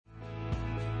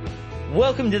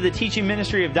Welcome to the teaching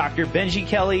ministry of Dr. Benji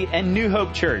Kelly and New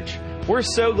Hope Church. We're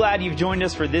so glad you've joined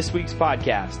us for this week's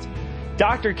podcast.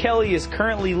 Dr. Kelly is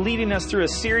currently leading us through a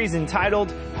series entitled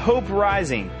Hope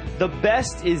Rising. The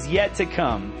best is yet to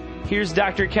come. Here's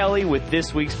Dr. Kelly with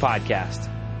this week's podcast.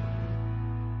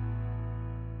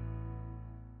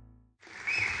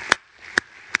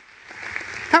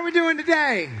 How are we doing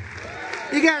today?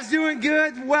 You guys doing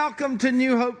good? Welcome to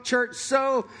New Hope Church.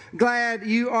 So glad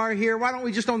you are here. Why don't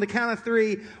we just on the count of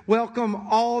three, welcome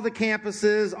all the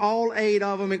campuses, all 8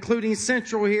 of them, including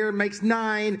Central here, makes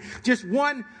 9. Just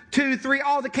 1, 2, 3,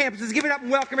 all the campuses. Give it up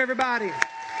and welcome everybody.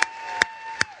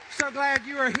 So glad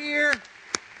you are here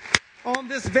on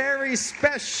this very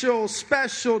special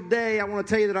day. I want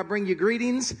to tell you that I bring you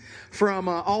greetings from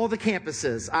all the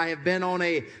campuses. I have been on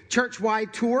a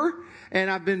church-wide tour, and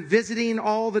I've been visiting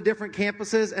all the different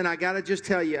campuses, and I got to just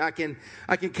tell you, I can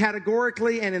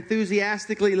categorically and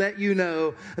enthusiastically let you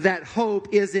know that hope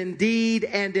is indeed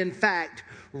and in fact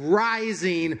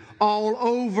rising all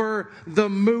over the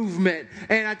movement.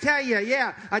 And I tell you,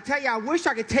 I wish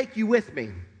I could take you with me.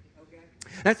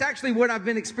 That's actually what I've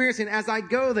been experiencing as I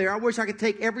go there. I wish I could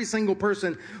take every single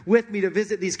person with me to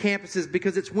visit these campuses,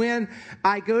 because it's when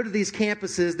I go to these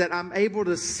campuses that I'm able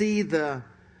to see the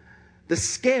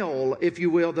scale, if you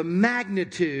will, the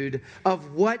magnitude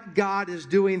of what God is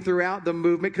doing throughout the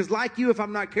movement. Because like you, if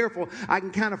I'm not careful, I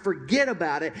can kind of forget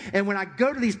about it. And when I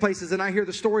go to these places and I hear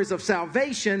the stories of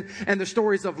salvation and the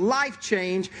stories of life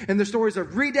change and the stories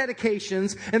of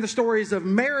rededications and the stories of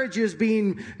marriages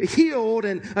being healed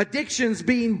and addictions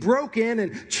being broken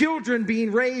and children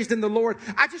being raised in the Lord,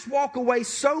 I just walk away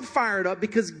so fired up,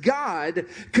 because God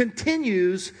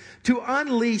continues to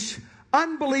unleash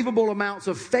unbelievable amounts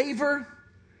of favor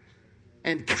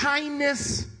and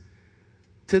kindness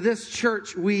to this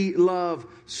church we love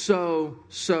so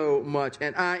much.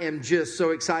 And I am just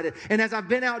so excited. And as I've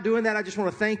been out doing that, I just want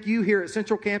to thank you here at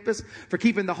Central Campus for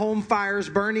keeping the home fires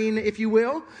burning, if you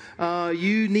will.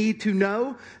 You need to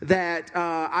know that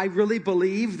I really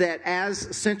believe that as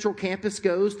Central Campus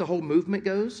goes, the whole movement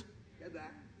goes.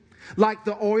 Like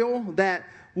the oil that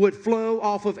would flow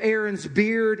off of Aaron's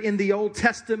beard in the Old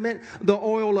Testament, the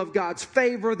oil of God's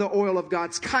favor, the oil of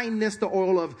God's kindness, the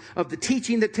oil of the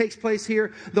teaching that takes place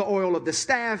here, the oil of the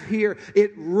staff here.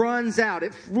 It runs out,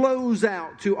 it flows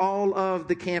out to all of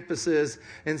the campuses.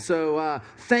 And so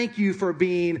thank you for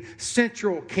being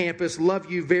Central Campus.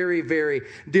 Love you very, very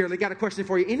dearly. Got a question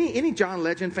for you. Any John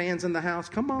Legend fans in the house?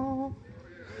 Come on.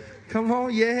 Come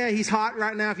on, yeah, he's hot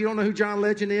right now. If you don't know who John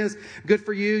Legend is, good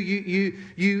for you.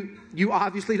 You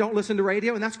obviously don't listen to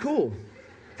radio, and that's cool.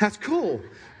 That's cool.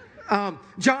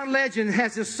 John Legend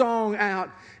has this song out,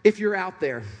 If You're Out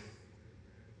There.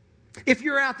 If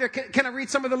you're out there, can I read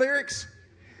some of the lyrics?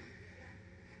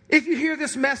 If you hear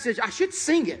this message, I should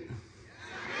sing it.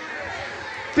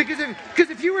 Because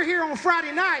if you were here on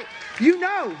Friday night, you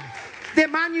know that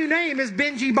my new name is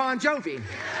Benji Bon Jovi.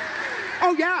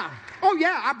 Oh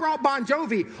yeah, I brought Bon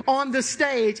Jovi on the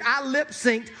stage. I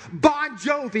lip-synced Bon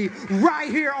Jovi right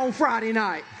here on Friday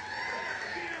night.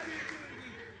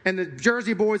 And the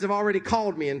Jersey boys have already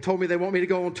called me and told me they want me to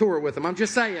go on tour with them. I'm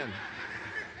just saying.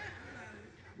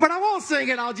 But I won't sing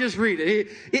it, I'll just read it.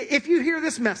 If you hear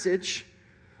this message,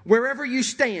 wherever you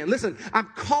stand, listen, I'm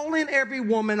calling every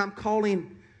woman, I'm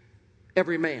calling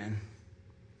every man.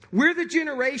 We're the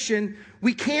generation,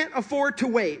 we can't afford to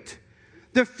wait.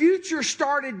 The future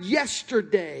started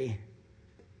yesterday,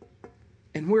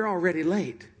 and we're already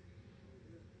late.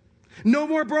 No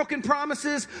more broken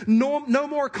promises, no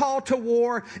more call to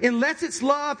war, unless it's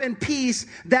love and peace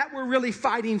that we're really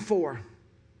fighting for.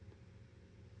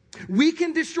 We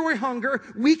can destroy hunger,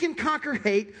 we can conquer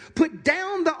hate, put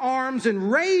down the arms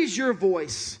and raise your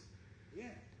voice.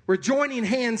 We're joining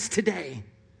hands today.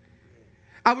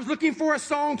 I was looking for a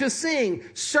song to sing,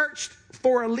 searched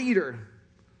for a leader.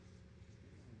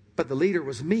 But the leader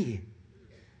was me.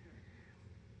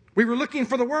 We were looking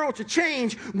for the world to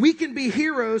change. We can be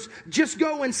heroes. Just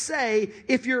go and say,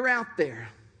 if you're out there.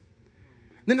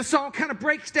 Then the song kind of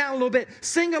breaks down a little bit.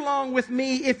 Sing along with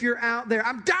me if you're out there.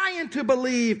 I'm dying to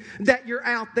believe that you're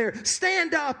out there.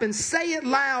 Stand up and say it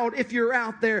loud if you're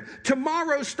out there.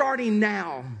 Tomorrow's starting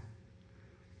now.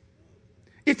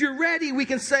 If you're ready, we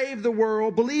can save the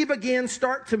world. Believe again,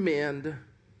 start to mend.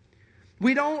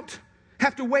 We don't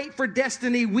have to wait for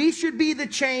destiny. We should be the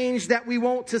change that we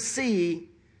want to see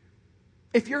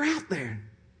if you're out there.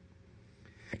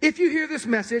 If you hear this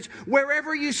message,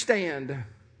 wherever you stand,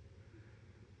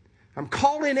 I'm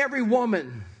calling every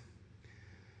woman.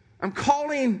 I'm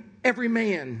calling every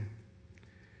man.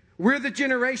 We're the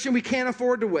generation we can't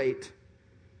afford to wait.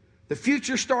 The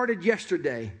future started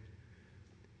yesterday,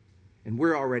 And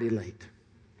we're already late.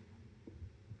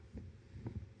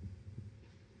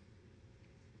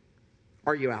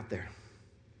 Are you out there?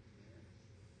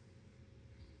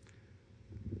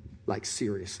 Like,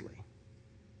 seriously.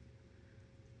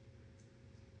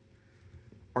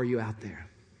 Are you out there?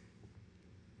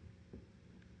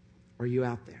 Are you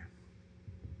out there?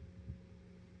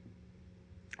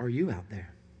 Are you out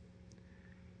there?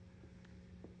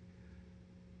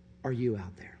 Are you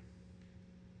out there?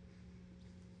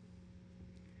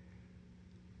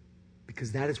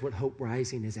 Because that is what Hope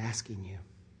Rising is asking you.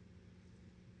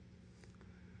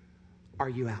 Are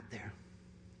you out there?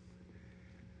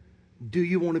 Do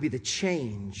you want to be the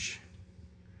change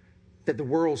that the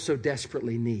world so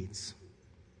desperately needs?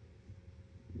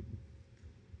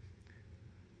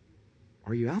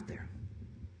 Are you out there?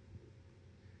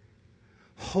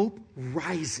 Hope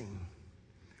Rising,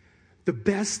 the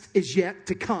best is yet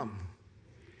to come,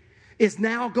 is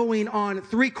now going on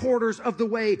 3/4 of the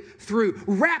way through.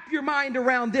 Wrap your mind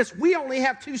around this. We only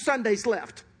have 2 Sundays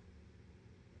left.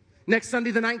 Next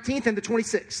Sunday, the 19th and the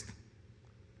 26th.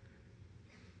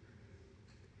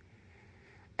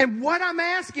 And what I'm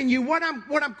asking you, what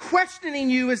I'm questioning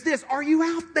you is this: are you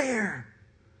out there?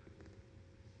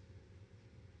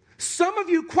 Some of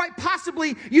you, quite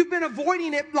possibly, you've been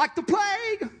avoiding it like the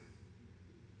plague.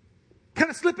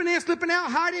 Kind of slipping in, slipping out,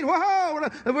 hiding. Whoa,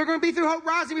 we're going to be through Hope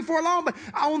Rising before long. But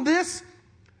on this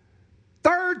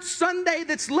 3rd Sunday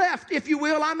that's left, if you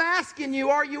will, I'm asking you,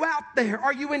 are you out there?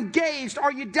 Are you engaged?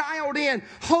 Are you dialed in?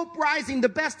 Hope Rising, the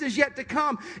best is yet to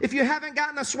come. If you haven't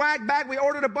gotten a swag bag, we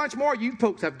ordered a bunch more. You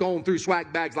folks have gone through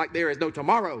swag bags like there is no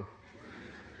tomorrow.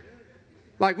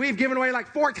 Like, we've given away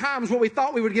like 4 times what we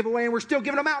thought we would give away, and we're still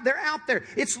giving them out. They're out there.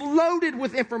 It's loaded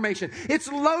with information. It's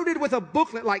loaded with a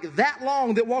booklet like that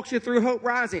long that walks you through Hope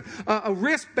Rising, a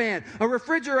wristband, a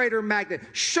refrigerator magnet,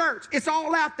 shirts. It's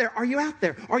all out there. Are you out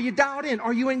there? Are you dialed in?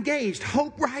 Are you engaged?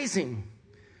 Hope Rising.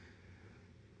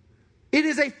 It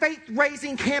is a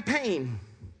faith-raising campaign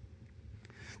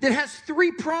that has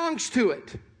 3 prongs to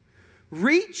it.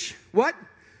 Reach, what?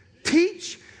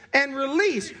 Teach, and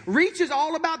release. Reach is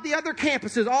all about the other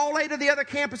campuses. All 8 of the other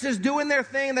campuses doing their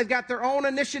thing. They've got their own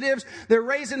initiatives. They're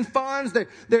raising funds.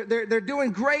 They're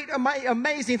doing great,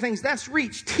 amazing things. That's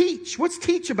reach. Teach. What's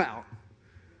teach about?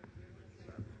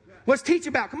 What's teach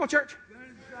about? Come on, church.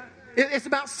 It's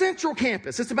about Central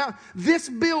Campus. It's about this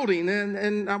building.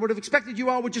 And I would have expected you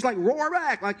all would just like roar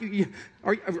back. Like,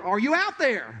 are you out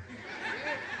there?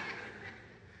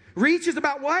 Reach is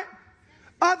about what?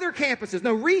 Other campuses.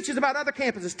 No, reach is about other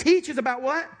campuses. Teach is about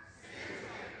what?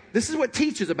 This is what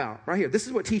teach is about right here. This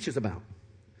is what teach is about.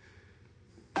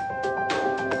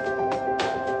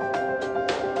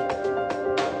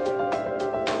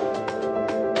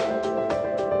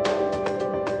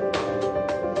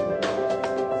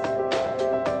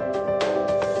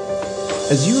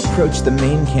 As you approach the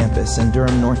main campus in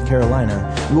Durham, North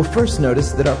Carolina, you will first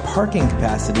notice that our parking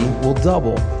capacity will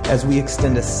double as we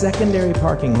extend a secondary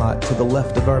parking lot to the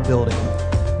left of our building.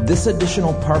 This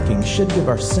additional parking should give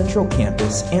our central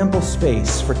campus ample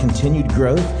space for continued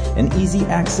growth and easy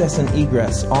access and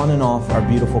egress on and off our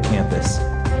beautiful campus.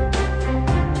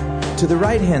 To the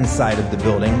right-hand side of the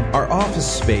building, our office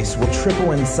space will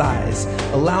triple in size,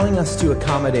 allowing us to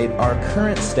accommodate our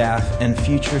current staff and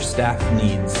future staff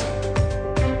needs.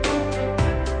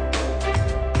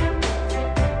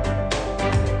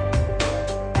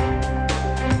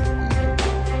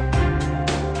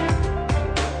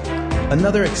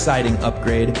 Another exciting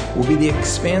upgrade will be the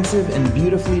expansive and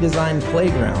beautifully designed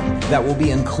playground that will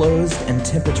be enclosed and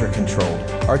temperature controlled.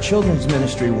 Our children's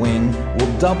ministry wing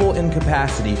will double in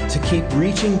capacity to keep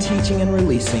reaching, teaching, and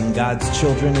releasing God's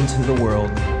children into the world.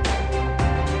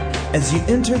 As you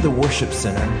enter the worship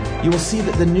center, you will see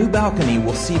that the new balcony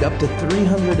will seat up to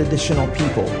 300 additional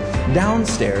people.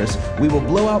 Downstairs, we will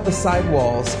blow out the side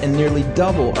walls and nearly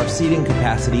double our seating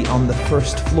capacity on the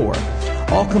first floor.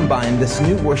 All combined, this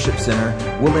new worship center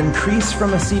will increase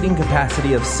from a seating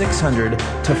capacity of 600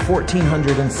 to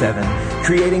 1,407,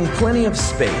 creating plenty of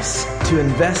space to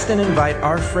invest and invite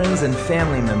our friends and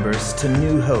family members to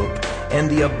New Hope and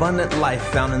the abundant life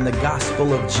found in the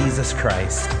gospel of Jesus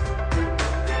Christ.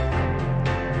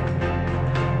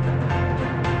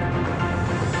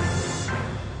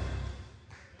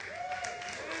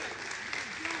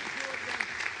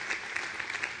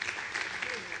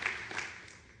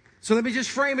 So let me just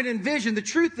frame it in vision. The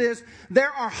truth is,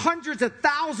 there are hundreds of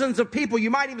thousands of people, you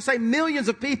might even say millions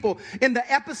of people, in the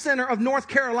epicenter of North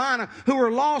Carolina who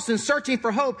are lost and searching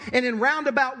for hope. And in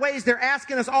roundabout ways, they're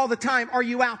asking us all the time, are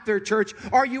you out there, church?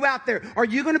 Are you out there? Are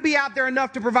you going to be out there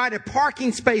enough to provide a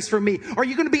parking space for me? Are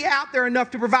you going to be out there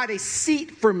enough to provide a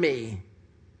seat for me?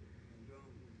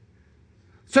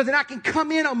 so that I can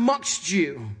come in amongst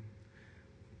you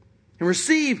and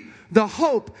receive the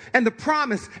hope and the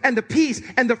promise and the peace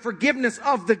and the forgiveness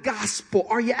of the gospel.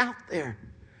 Are you out there?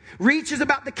 Reach is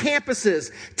about the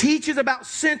campuses. Teach is about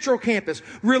Central Campus.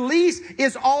 Release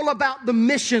is all about the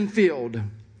mission field.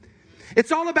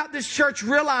 It's all about this church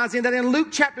realizing that in Luke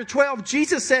chapter 12,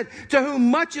 Jesus said, to whom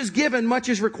much is given, much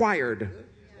is required.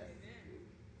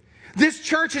 This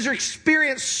church has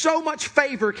experienced so much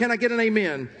favor. Can I get an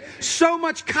amen? So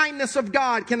much kindness of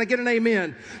God. Can I get an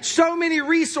amen? So many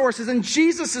resources. And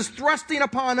Jesus is thrusting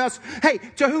upon us, hey,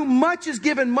 to whom much is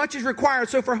given, much is required.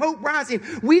 So for Hope Rising,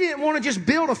 we didn't want to just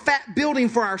build a fat building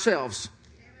for ourselves.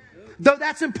 Though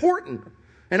that's important.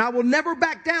 And I will never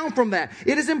back down from that.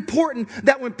 It is important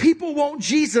that when people want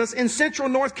Jesus in Central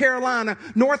North Carolina,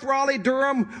 North Raleigh,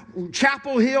 Durham,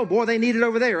 Chapel Hill, boy, they need it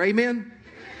over there. Amen?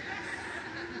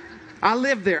 I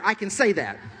live there. I can say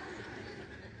that.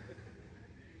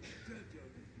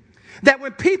 That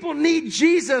when people need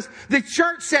Jesus, the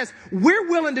church says, we're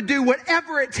willing to do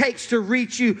whatever it takes to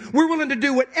reach you. We're willing to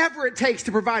do whatever it takes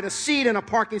to provide a seat and a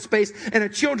parking space and a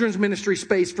children's ministry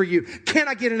space for you. Can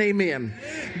I get an amen?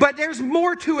 But there's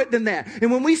more to it than that.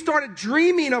 And when we started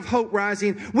dreaming of Hope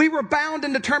Rising, we were bound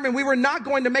and determined we were not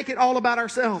going to make it all about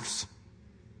ourselves.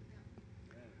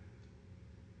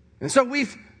 And so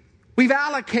we've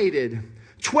allocated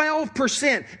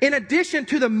 12% in addition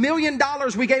to the $1 million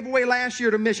we gave away last year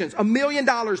to missions. $1 million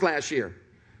last year.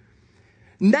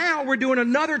 Now we're doing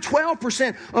another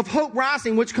 12% of Hope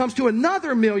Rising, which comes to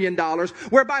another $1 million,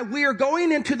 whereby we are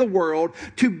going into the world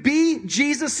to be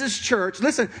Jesus' church.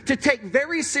 Listen, to take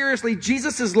very seriously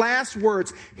Jesus' last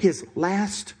words. His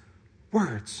last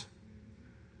words.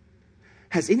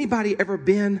 Has anybody ever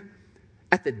been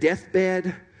at the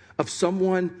deathbed of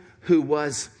someone who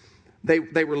was... They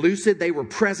were lucid, they were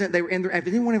present, they were in there. Have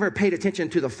anyone ever paid attention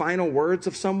to the final words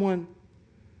of someone?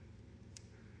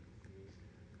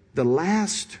 The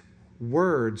last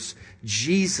words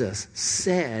Jesus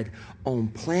said on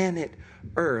planet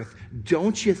Earth,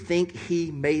 don't you think he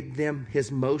made them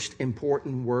his most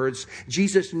important words?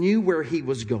 Jesus knew where he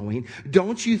was going.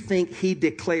 Don't you think he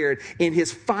declared in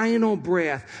his final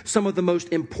breath some of the most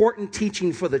important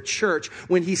teaching for the church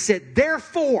when he said,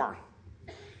 therefore...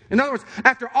 In other words,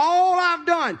 after all I've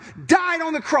done, died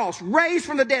on the cross, raised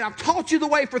from the dead, I've taught you the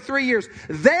way for 3 years.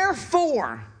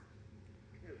 Therefore,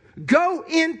 go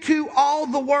into all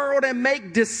the world and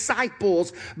make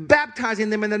disciples, baptizing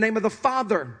them in the name of the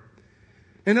Father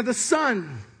and of the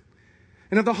Son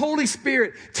and of the Holy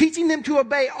Spirit, teaching them to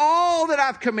obey all that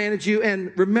I've commanded you.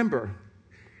 And remember,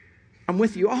 I'm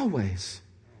with you always.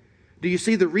 Do you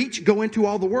see the reach? Go into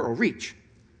all the world. Reach.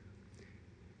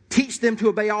 Teach them to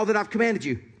obey all that I've commanded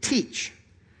you. Teach.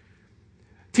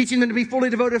 Teaching them to be fully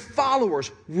devoted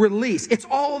followers. Release. It's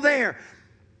all there.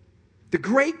 The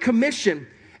Great Commission.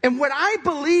 And what I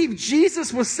believe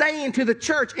Jesus was saying to the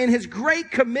church in his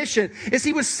Great Commission is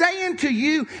he was saying to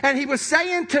you and he was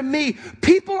saying to me,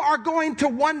 people are going to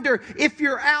wonder if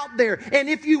you're out there. And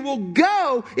if you will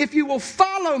go, if you will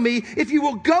follow me, if you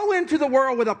will go into the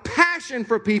world with a passion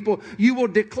for people, you will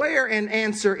declare and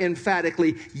answer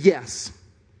emphatically, yes.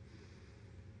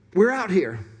 We're out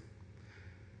here.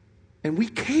 And we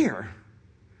care.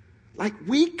 Like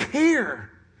we care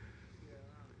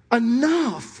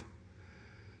enough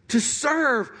to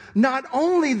serve not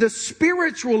only the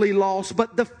spiritually lost,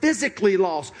 but the physically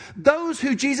lost. Those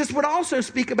who Jesus would also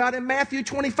speak about in Matthew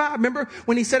 25. Remember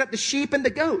when he set up the sheep and the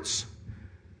goats?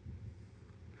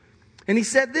 And he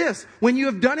said this, when you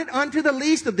have done it unto the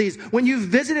least of these, when you've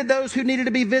visited those who needed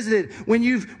to be visited, when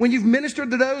you've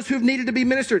ministered to those who've needed to be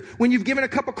ministered, when you've given a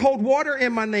cup of cold water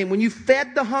in my name, when you've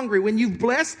fed the hungry, when you've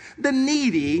blessed the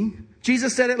needy,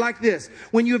 Jesus said it like this,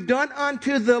 when you have done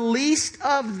unto the least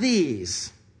of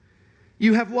these,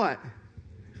 you have what?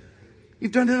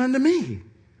 You've done it unto me.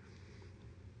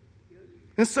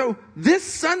 And so this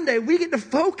Sunday, we get to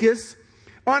focus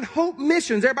on Hope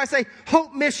Missions. Everybody say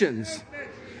Hope Missions.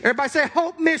 Everybody say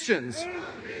Hope Missions.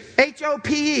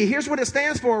 H-O-P-E. Here's what it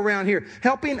stands for around here.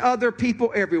 Helping other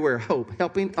people everywhere. Hope.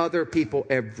 Helping other people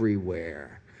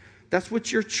everywhere. That's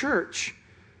what your church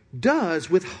does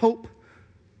with Hope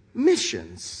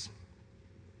Missions.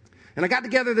 And I got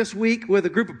together this week with a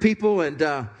group of people and,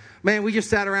 man, we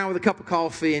just sat around with a cup of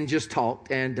coffee and just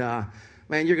talked. And,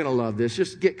 man, you're going to love this.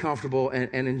 Just get comfortable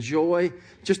and enjoy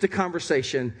just a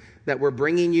conversation that we're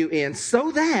bringing you in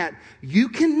so that you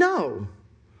can know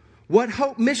what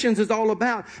Hope Missions is all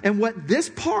about and what this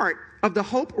part of the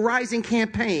Hope Rising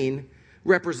campaign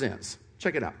represents.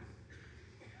 Check it out.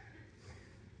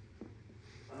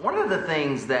 One of the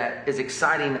things that is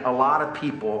exciting a lot of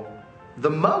people the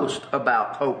most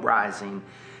about Hope Rising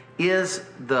is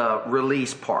the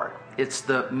release part. It's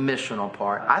the missional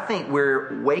part. I think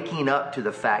we're waking up to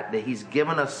the fact that He's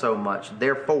given us so much.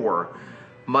 Therefore,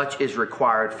 much is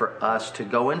required for us to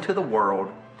go into the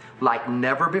world like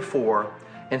never before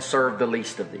and serve the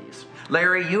least of these.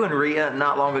 Larry, you and Rhea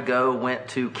not long ago went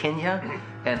to Kenya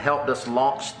and helped us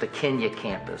launch the Kenya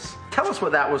campus. Tell us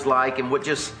what that was like and what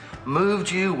just moved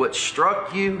you, what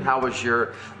struck you. How was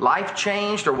your life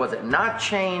changed, or was it not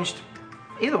changed?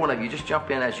 Either one of you, just jump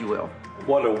in as you will.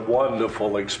 What a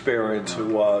wonderful experience it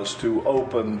was to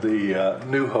open the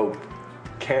New Hope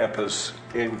campus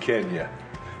in Kenya,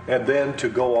 and then to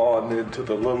go on into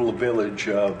the little village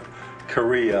of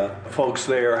Korea. Folks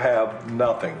there have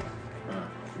nothing.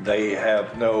 They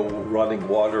have no running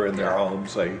water in their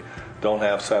homes. They don't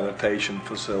have sanitation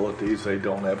facilities. They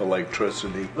don't have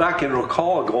electricity. I can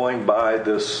recall going by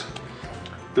this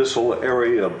little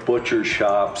area of butcher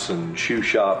shops and shoe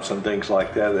shops and things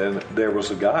like that, and there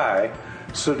was a guy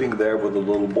sitting there with a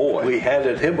little boy. We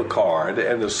handed him a card,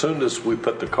 and as soon as we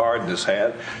put the card in his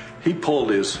hand, he pulled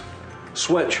his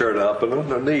sweatshirt up, and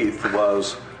underneath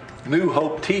was New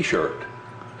Hope t-shirt.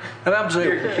 And I'm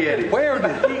saying, where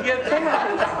did he get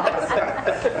that?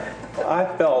 I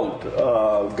felt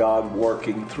God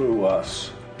working through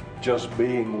us, just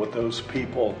being with those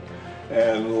people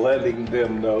and letting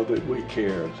them know that we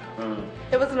cared.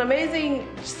 It was an amazing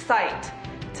sight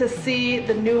to see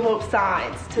the New Hope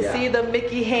signs, to see the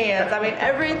Mickey hands. I mean,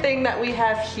 everything that we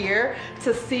have here,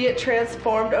 to see it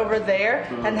transformed over there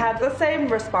and have the same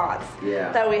response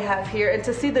that we have here. And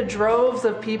to see the droves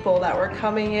of people that were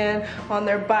coming in on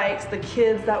their bikes, the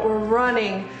kids that were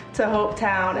running to Hope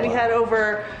Town. And we had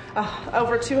over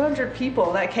 200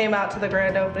 people that came out to the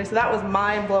grand opening. So that was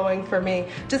mind-blowing for me,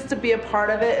 just to be a part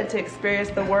of it and to experience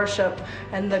the worship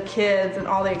and the kids and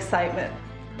all the excitement.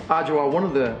 Ajwa, one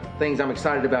of the things I'm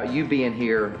excited about you being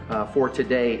here for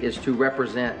today is to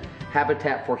represent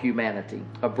Habitat for Humanity,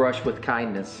 A Brush with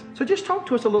Kindness. So just talk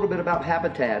to us a little bit about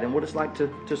Habitat and what it's like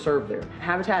to serve there.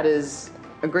 Habitat is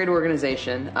a great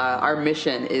organization. Our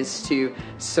mission is to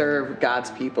serve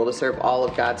God's people, to serve all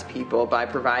of God's people by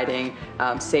providing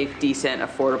safe, decent,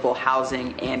 affordable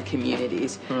housing and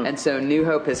communities. And so New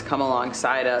Hope has come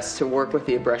alongside us to work with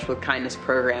the A Brush with Kindness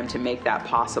program to make that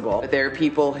possible. There are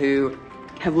people who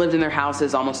have lived in their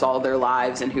houses almost all of their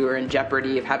lives and who are in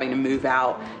jeopardy of having to move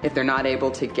out if they're not able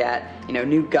to get,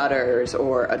 new gutters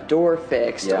or a door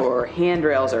fixed or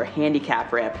handrails or a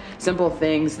handicap ramp. Simple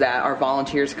things that our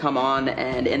volunteers come on,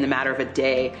 and in the matter of a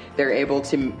day, they're able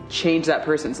to change that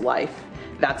person's life.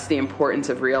 That's the importance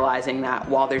of realizing that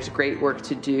while there's great work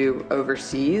to do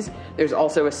overseas, there's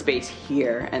also a space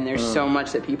here, and there's so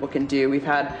much that people can do. We've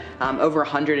had over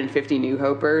 150 New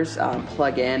Hopers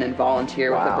plug in and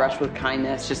volunteer with A Brush with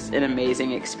Kindness. Just an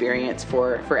amazing experience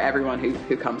for everyone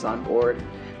who comes on board.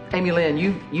 Amy Lynn,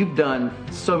 you've done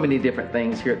so many different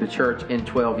things here at the church in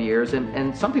 12 years,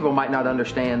 and some people might not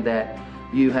understand that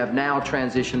you have now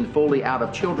transitioned fully out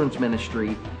of children's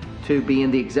ministry to being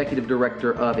the executive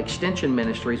director of Extension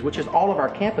Ministries, which is all of our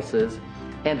campuses,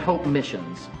 and Hope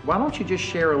Missions. Why don't you just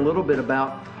share a little bit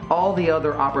about all the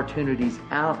other opportunities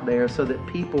out there so that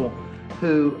people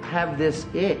who have this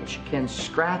itch can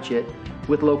scratch it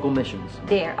with local missions?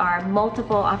 There are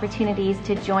multiple opportunities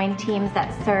to join teams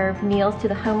that serve meals to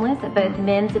the homeless at both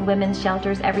men's and women's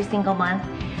shelters every single month.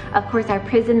 Of course, our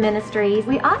prison ministries.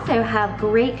 We also have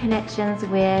great connections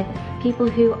with people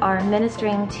who are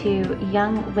ministering to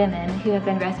young women who have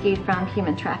been rescued from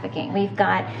human trafficking. We've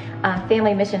got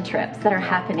family mission trips that are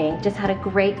happening. Just had a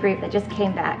great group that just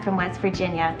came back from West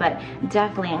Virginia, but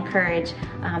definitely encourage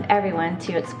everyone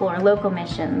to explore local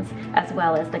missions as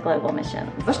well as the global missions.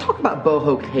 Let's talk about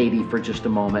Bohoc, Haiti for just a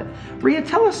moment. Rhea,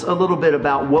 tell us a little bit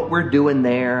about what we're doing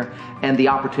there and the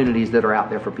opportunities that are out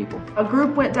there for people. A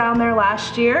group went down there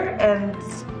last year and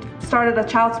started a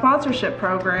child sponsorship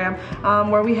program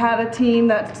where we had a team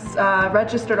that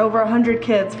registered over 100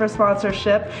 kids for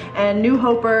sponsorship, and New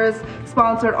Hopers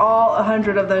sponsored all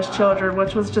 100 of those children,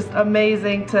 which was just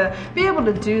amazing to be able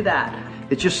to do that.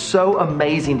 It's just so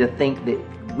amazing to think that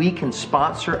we can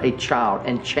sponsor a child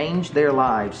and change their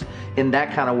lives in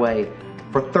that kind of way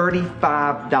for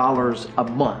 $35 a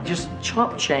month. Just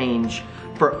chump change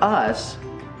for us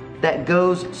that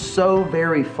goes so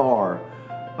very far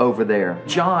over there.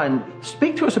 John,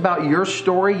 speak to us about your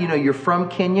story. You're from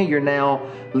Kenya. You're now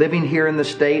living here in the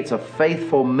States, a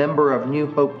faithful member of New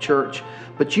Hope Church.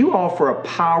 But you offer a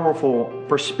powerful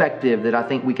perspective that I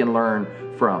think we can learn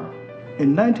from.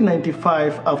 In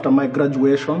 1995, after my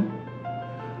graduation,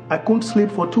 I couldn't sleep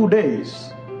for 2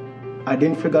 days. I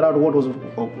didn't figure out what was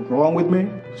wrong with me.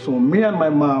 So me and my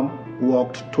mom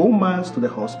walked 2 miles to the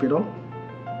hospital.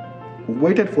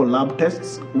 waited for lab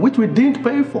tests, which we didn't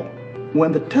pay for.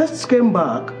 When the tests came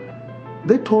back,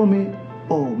 they told me,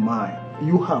 oh my,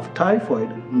 you have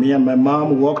typhoid. Me and my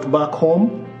mom walked back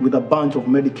home with a bunch of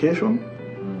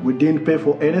medication. We didn't pay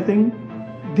for anything.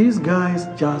 These guys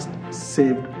just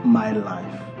saved my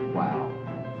life. Wow.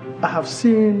 I have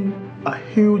seen a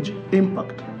huge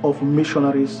impact of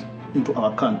missionaries into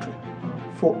our country.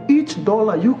 For each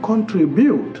dollar you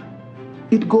contribute,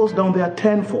 it goes down there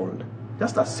tenfold.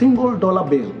 Just a single dollar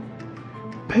bill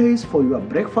pays for your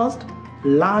breakfast,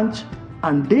 lunch,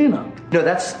 and dinner. No,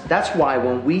 that's why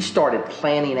when we started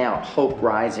planning out Hope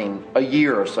Rising a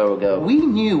year or so ago, we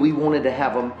knew we wanted to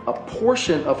have a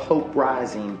portion of Hope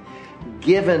Rising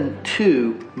given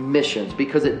to missions,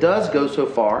 because it does go so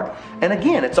far. And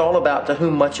again, it's all about to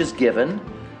whom much is given,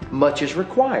 much is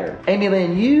required. Amy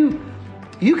Lynn,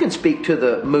 you can speak to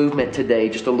the movement today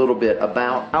just a little bit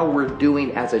about how we're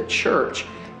doing as a church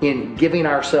in giving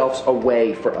ourselves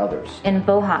away for others. In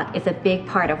Bohawk, it's a big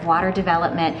part of water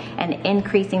development and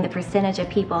increasing the percentage of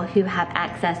people who have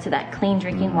access to that clean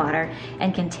drinking water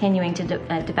and continuing to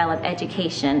develop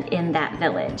education in that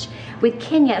village. With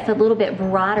Kenya, it's a little bit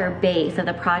broader base of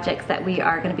the projects that we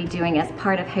are going to be doing as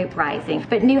part of Hope Rising.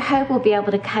 But New Hope will be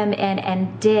able to come in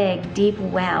and dig deep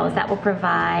wells that will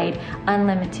provide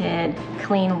unlimited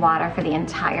clean water for the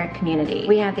entire community.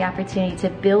 We have the opportunity to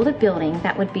build a building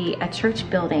that would be a church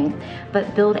building,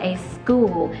 but build a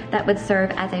school that would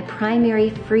serve as a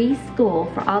primary free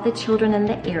school for all the children in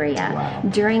the area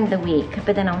during the week,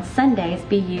 but then on Sundays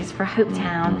be used for Hope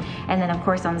Town, and then of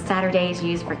course on Saturdays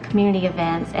used for community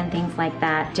events and things like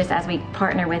that, just as we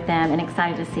partner with them, and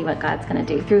excited to see what God's going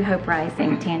to do through Hope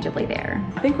Rising tangibly there.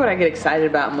 I think what I get excited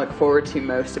about and look forward to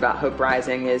most about Hope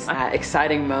Rising is that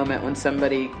exciting moment when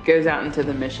somebody goes out into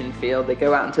the mission field, they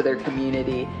go out into their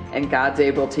community, and God's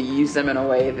able to use them in a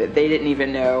way that they didn't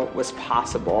even know was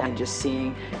possible, and just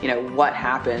seeing, what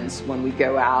happens when we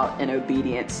go out in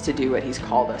obedience to do what He's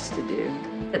called us to do.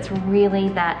 It's really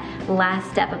that last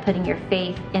step of putting your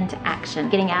faith into action,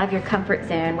 getting out of your comfort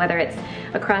zone, whether it's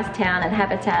across town and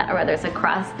Habitat or whether it's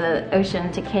across the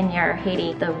ocean to Kenya or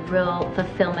Haiti, the real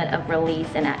fulfillment of release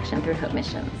and action through Hope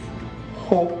Missions.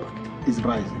 Hope is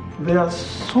rising. There's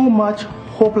so much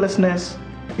hopelessness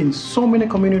in so many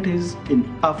communities in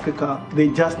Africa. They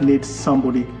just need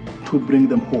somebody to bring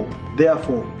them hope.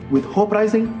 Therefore, with Hope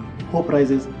Rising, hope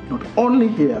rises not only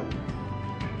here,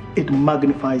 it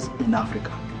magnifies in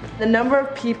Africa. The number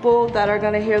of people that are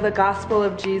going to hear the gospel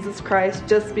of Jesus Christ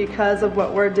just because of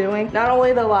what we're doing, not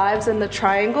only the lives in the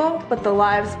Triangle, but the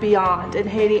lives beyond in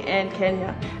Haiti and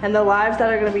Kenya, and the lives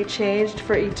that are going to be changed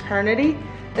for eternity,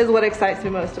 is what excites me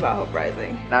most about Hope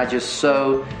Rising. I just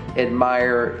so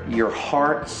admire your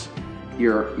hearts,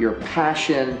 your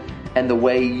passion, and the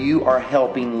way you are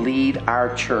helping lead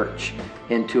our church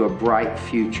into a bright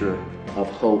future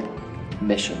of Hope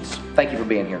Missions. Thank you for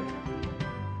being here.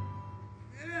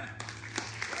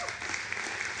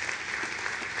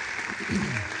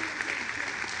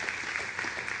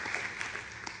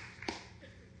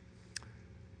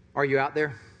 Are you out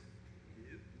there?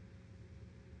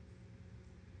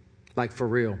 Like for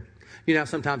real.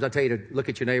 Sometimes I tell you to look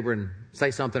at your neighbor and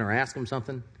say something or ask them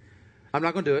something. I'm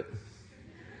not going to do it.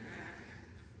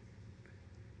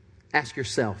 Ask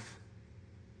yourself,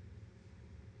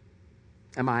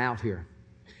 am I out here?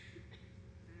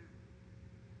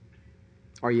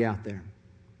 Are you out there?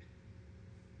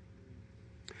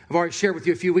 I've already shared with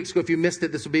you a few weeks ago. If you missed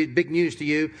it, this will be big news to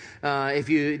you. If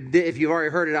you've already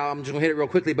heard it, I'm just going to hit it real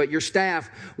quickly. But your staff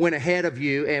went ahead of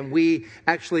you, and we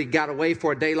actually got away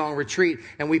for a day-long retreat,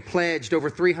 and we pledged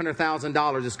over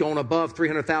 $300,000. It's going above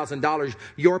 $300,000.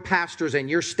 Your pastors and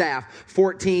your staff,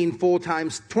 22 full-time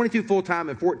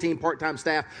and 14 part-time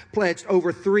staff, pledged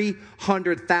over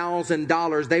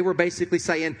 $300,000. They were basically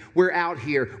saying, we're out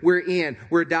here, we're in,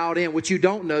 we're dialed in. What you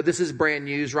don't know, this is brand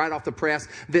news right off the press,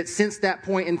 that since that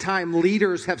point in time,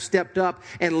 leaders have stepped up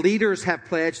and leaders have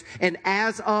pledged. And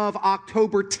as of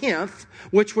October 10th,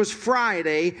 which was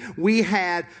Friday, we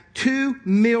had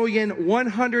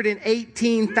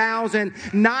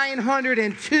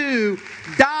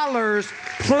 $2,118,902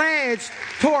 pledged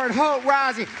toward Hope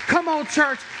Rising. Come on,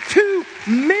 church.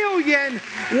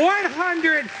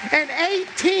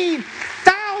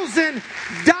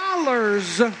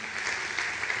 $2,118,000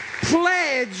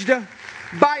 pledged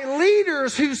by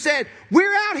leaders who said,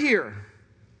 we're out here.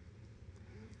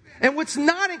 And what's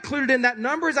not included in that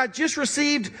number is I just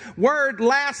received word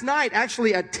last night,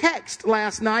 actually a text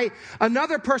last night.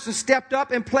 Another person stepped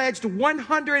up and pledged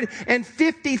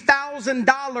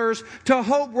 $150,000 to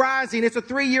Hope Rising. It's a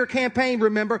 3-year campaign,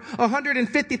 remember,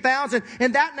 $150,000.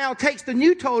 And that now takes the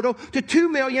new total to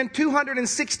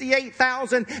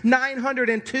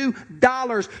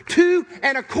 $2,268,902.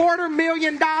 $2.25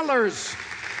 million.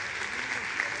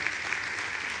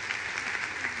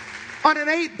 On an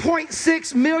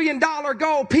 $8.6 million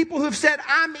goal, people who've said,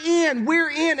 I'm in,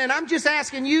 we're in, and I'm just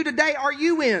asking you today, are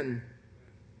you in?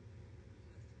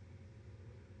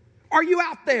 Are you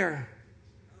out there?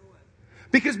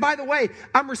 Because, by the way,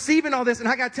 I'm receiving all this, and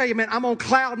I got to tell you, man, I'm on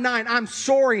cloud 9. I'm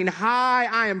soaring high.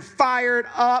 I am fired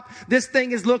up. This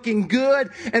thing is looking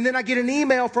good. And then I get an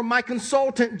email from my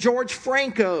consultant, George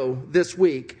Franco, this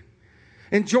week.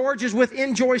 And George is with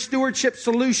Enjoy Stewardship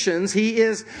Solutions. He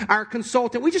is our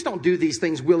consultant. We just don't do these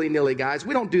things willy-nilly, guys.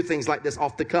 We don't do things like this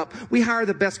off the cuff. We hire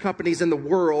the best companies in the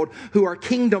world who are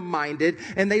kingdom-minded,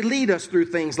 and they lead us through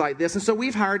things like this. And so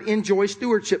we've hired Enjoy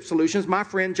Stewardship Solutions. My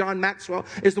friend John Maxwell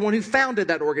is the one who founded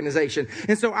that organization.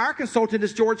 And so our consultant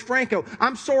is George Franco.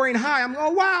 I'm soaring high. I'm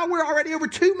going, wow, we're already over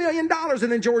 $2 million. And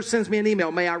then George sends me an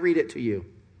email. May I read it to you?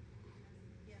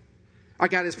 I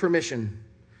got his permission.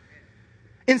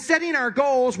 In setting our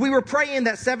goals, we were praying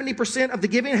that 70% of the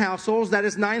giving households, that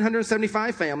is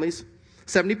 975 families,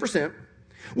 70%,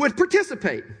 would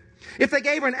participate. If they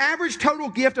gave an average total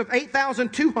gift of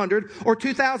 $8,200 or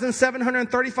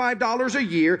 $2,735 a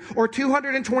year or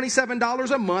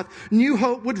 $227 a month, New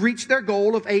Hope would reach their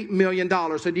goal of $8 million.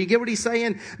 So do you get what he's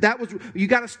saying? You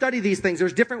got to study these things.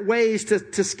 There's different ways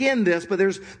to skin this, but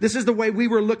this is the way we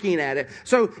were looking at it.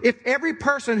 So if every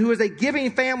person who is a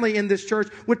giving family in this church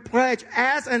would pledge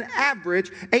as an average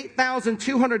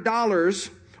 $8,200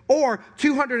 or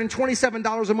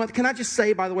 $227 a month. Can I just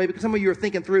say, by the way, because some of you are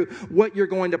thinking through what you're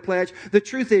going to pledge, the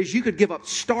truth is you could give up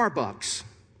Starbucks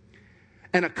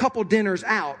and a couple dinners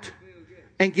out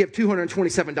and give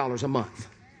 $227 a month.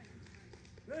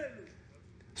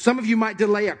 Some of you might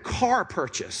delay a car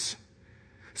purchase.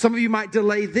 Some of you might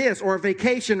delay this or a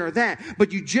vacation or that,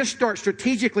 but you just start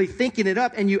strategically thinking it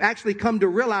up and you actually come to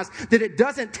realize that it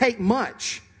doesn't take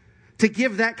much to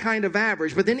give that kind of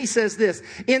average. But then he says this,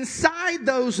 inside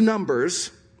those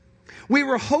numbers, we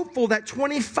were hopeful that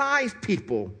 25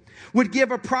 people would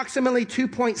give approximately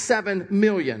 $2.7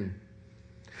 million.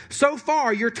 So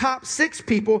far, your top 6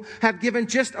 people have given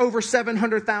just over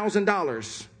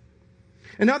 $700,000.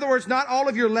 In other words, not all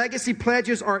of your legacy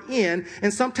pledges are in,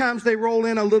 and sometimes they roll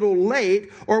in a little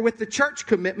late or with the church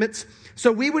commitments.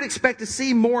 So we would expect to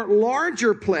see more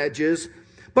larger pledges.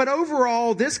 But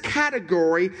overall, this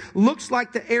category looks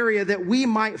like the area that we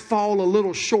might fall a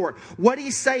little short. What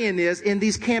he's saying is, in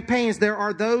these campaigns, there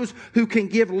are those who can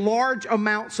give large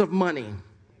amounts of money.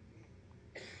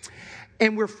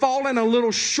 And we're falling a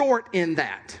little short in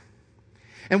that.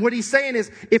 And what he's saying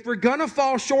is, if we're going to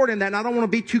fall short in that, and I don't want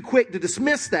to be too quick to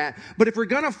dismiss that, but if we're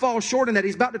going to fall short in that,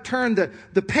 he's about to turn the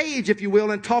page, if you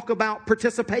will, and talk about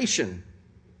participation.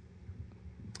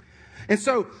 And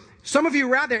so, some of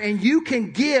you are out there and you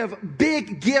can give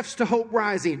big gifts to Hope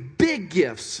Rising, big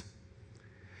gifts.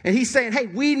 And he's saying, hey,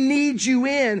 we need you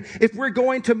in if we're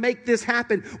going to make this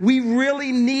happen. We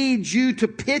really need you to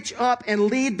pitch up and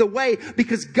lead the way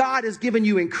because God has given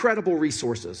you incredible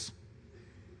resources.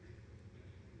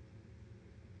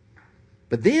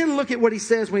 But then look at what he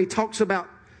says when he talks about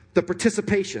the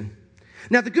participation.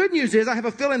 Now, the good news is I have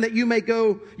a feeling that you may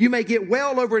get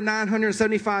well over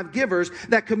 975 givers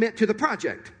that commit to the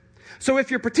project. So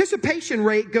if your participation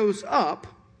rate goes up,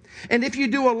 and if you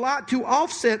do a lot to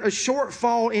offset a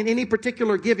shortfall in any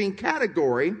particular giving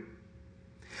category,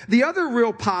 the other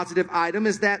real positive item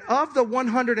is that of the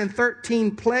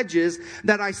 113 pledges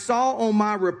that I saw on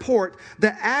my report,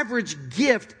 the average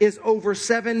gift is over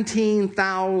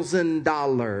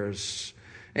 $17,000.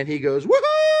 And he goes,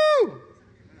 woohoo!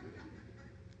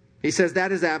 He says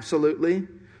that is absolutely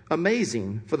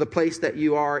amazing for the place that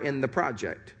you are in the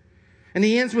project. And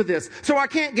he ends with this. So I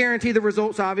can't guarantee the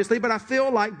results, obviously, but I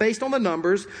feel like based on the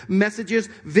numbers, messages,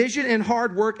 vision, and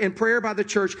hard work and prayer by the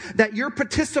church, that your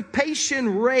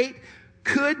participation rate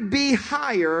could be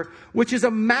higher, which is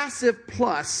a massive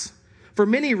plus for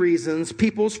many reasons,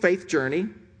 people's faith journey.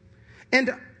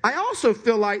 And I also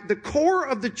feel like the core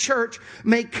of the church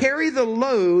may carry the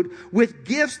load with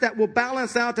gifts that will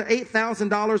balance out to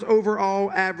 $8,000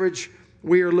 overall average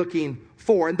we are looking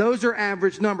for. And those are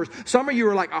average numbers. Some of you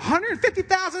are like,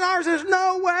 $150,000, there's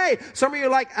no way. Some of you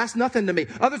are like, that's nothing to me.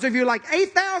 Others of you are like,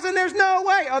 $8,000, there's no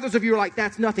way. Others of you are like,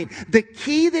 that's nothing. The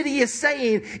key that he is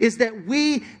saying is that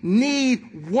we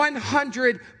need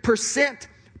 100%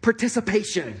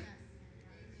 participation.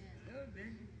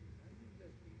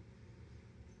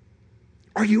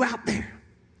 Are you out there?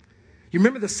 You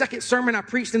remember the second sermon I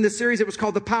preached in this series? It was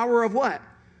called The Power of what?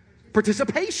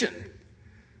 Participation.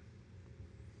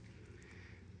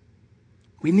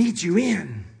 We need you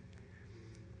in.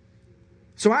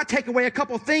 So I take away a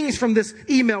couple things from this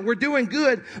email. We're doing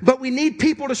good, but we need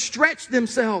people to stretch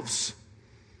themselves.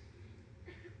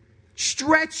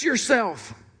 Stretch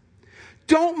yourself.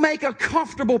 Don't make a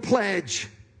comfortable pledge.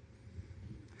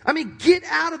 I mean, get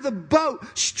out of the boat.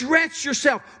 Stretch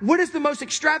yourself. What is the most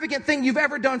extravagant thing you've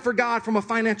ever done for God from a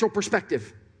financial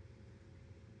perspective?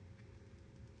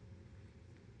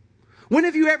 When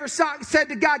have you ever said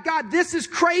to God, God, this is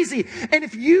crazy, and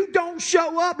if you don't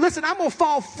show up, listen, I'm going to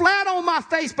fall flat on my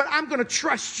face, but I'm going to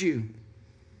trust you.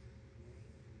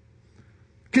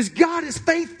 Because God is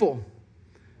faithful.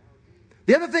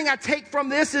 The other thing I take from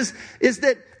this is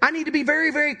that I need to be very,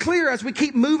 very clear as we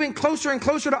keep moving closer and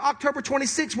closer to October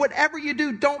 26th. Whatever you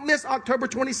do, don't miss October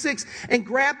 26th, and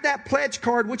grab that pledge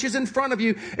card, which is in front of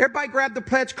you. Everybody grab the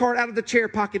pledge card out of the chair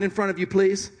pocket in front of you,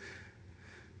 please.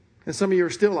 And some of you are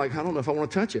still like, I don't know if I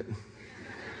want to touch it.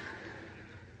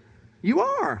 You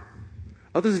are.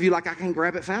 Others of you like, I can't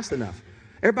grab it fast enough.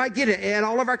 Everybody get it at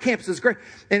all of our campuses. Great.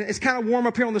 And it's kind of warm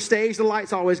up here on the stage. The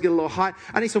lights always get a little hot.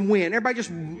 I need some wind. Everybody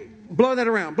just blow that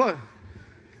around. Blow.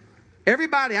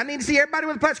 Everybody. I need to see everybody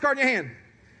with a pledge card in your hand.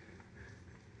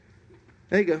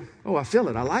 There you go. Oh, I feel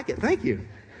it. I like it. Thank you.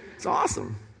 It's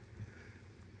awesome.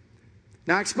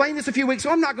 Now, I explained this a few weeks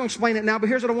ago. I'm not going to explain it now, but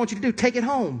here's what I want you to do. Take it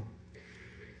home.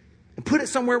 And put it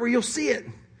somewhere where you'll see it.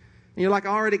 And you're like, I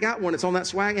already got one. It's on that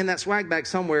swag, in that swag bag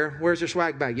somewhere. Where's your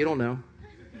swag bag? You don't know.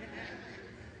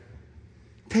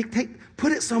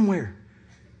 Put it somewhere.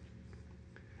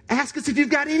 Ask us if you've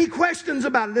got any questions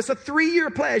about it. It's a 3-year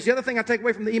pledge. The other thing I take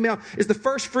away from the email is the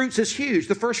first fruits is huge.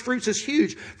 The first fruits is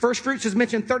huge. First fruits is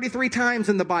mentioned 33 times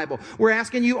in the Bible. We're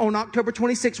asking you on October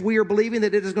 26th, we are believing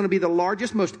that it is going to be the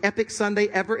largest, most epic Sunday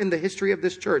ever in the history of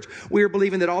this church. We are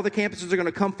believing that all the campuses are going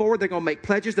to come forward. They're going to make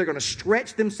pledges. They're going to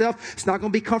stretch themselves. It's not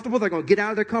going to be comfortable. They're going to get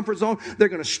out of their comfort zone. They're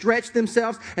going to stretch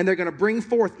themselves, and they're going to bring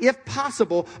forth, if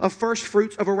possible, a first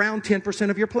fruits of around 10%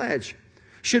 of your pledge.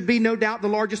 Should be no doubt the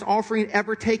largest offering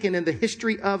ever taken in the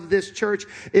history of this church.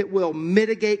 It will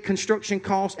mitigate construction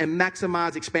costs and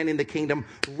maximize expanding the kingdom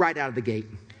right out of the gate.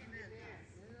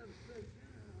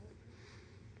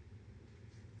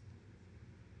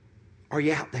 Are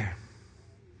you out there?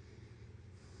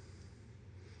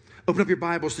 Open up your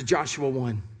Bibles to Joshua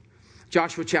 1.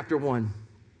 Joshua chapter 1.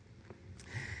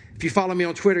 If you follow me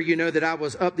on Twitter, you know that I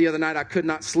was up the other night. I could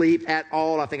not sleep at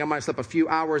all. I think I might have slept a few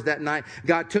hours that night.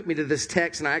 God took me to this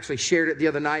text, and I actually shared it the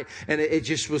other night. And it's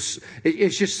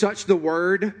just such the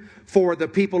word for the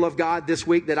people of God this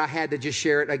week that I had to just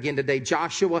share it again today.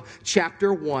 Joshua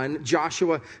chapter 1.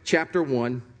 Joshua chapter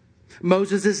 1.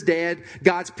 Moses is dead.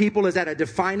 God's people is at a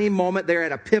defining moment. They're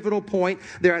at a pivotal point.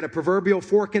 They're at a proverbial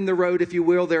fork in the road, if you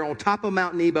will. They're on top of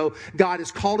Mount Nebo. God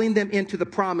is calling them into the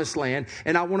promised land.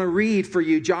 And I want to read for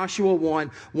you Joshua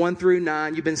 1, 1 through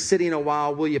 9. You've been sitting a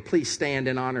while. Will you please stand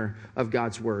in honor of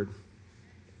God's word?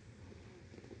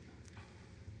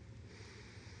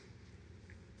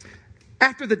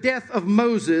 After the death of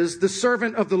Moses, the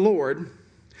servant of the Lord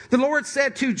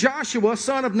said to Joshua,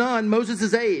 son of Nun,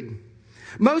 Moses' aide,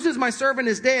 Moses, my servant,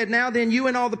 is dead. Now then, you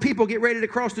and all the people get ready to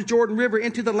cross the Jordan River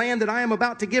into the land that I am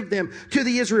about to give them, to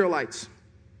the Israelites.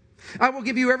 I will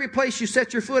give you every place you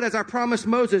set your foot, as I promised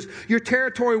Moses. Your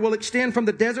territory will extend from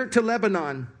the desert to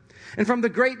Lebanon, and from the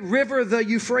great river, the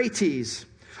Euphrates,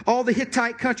 all the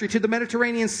Hittite country to the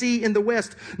Mediterranean Sea in the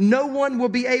west. No one will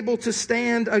be able to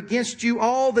stand against you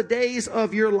all the days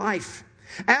of your life.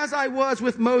 As I was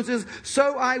with Moses,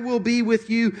 so I will be with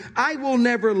you. I will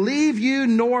never leave you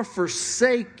nor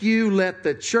forsake you. Let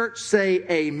the church say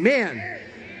amen.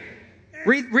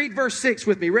 Read verse 6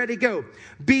 with me. Ready, go.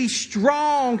 Be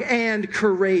strong and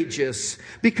courageous,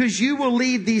 because you will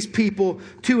lead these people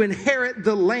to inherit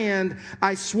the land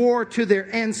I swore to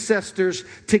their ancestors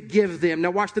to give them.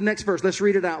 Now watch the next verse. Let's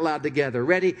read it out loud together.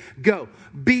 Ready, go.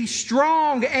 Be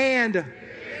strong and...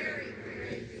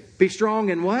 Be strong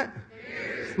and what?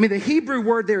 I mean, the Hebrew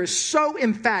word there is so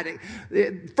emphatic.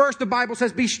 First, the Bible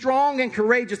says, be strong and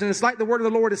courageous. And it's like the word of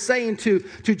the Lord is saying to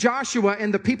Joshua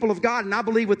and the people of God, and I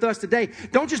believe with us today,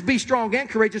 don't just be strong and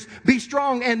courageous. Be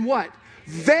strong and what?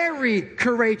 Very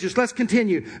courageous. Let's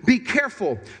continue. Be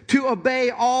careful to obey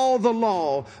all the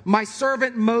law my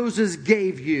servant Moses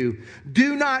gave you.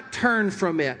 Do not turn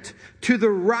from it to the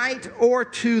right or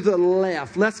to the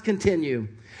left. Let's continue.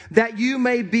 That you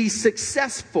may be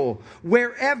successful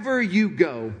wherever you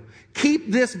go.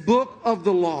 Keep this book of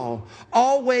the law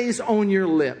always on your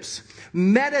lips.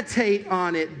 Meditate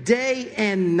on it day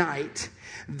and night,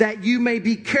 that you may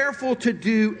be careful to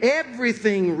do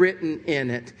everything written in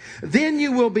it. Then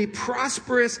you will be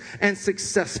prosperous and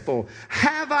successful.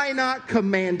 Have I not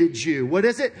commanded you? What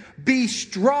is it? Be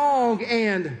strong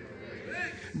and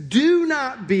do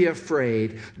not be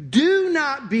afraid. Do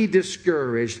not be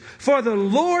discouraged. For the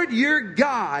Lord your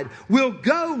God will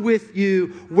go with you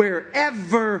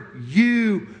wherever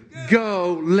you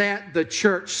go. Let the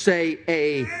church say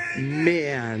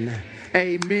amen.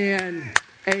 Amen.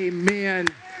 Amen.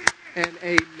 And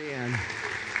amen.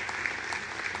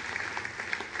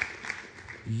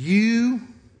 You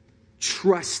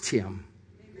trust him.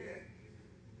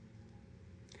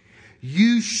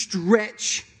 You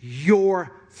stretch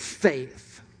your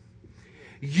faith.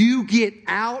 You get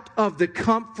out of the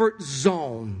comfort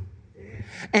zone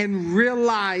and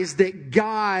realize that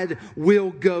God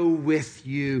will go with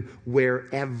you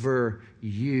wherever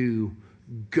you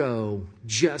go.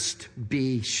 Just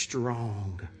be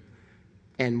strong.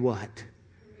 And what?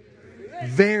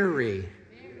 Very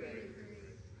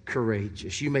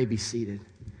courageous. You may be seated.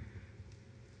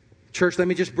 Church, let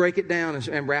me just break it down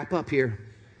and wrap up here.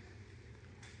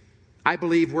 I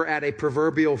believe we're at a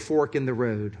proverbial fork in the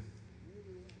road.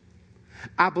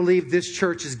 I believe this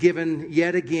church is given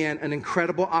yet again an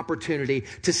incredible opportunity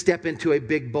to step into a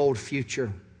big, bold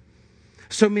future.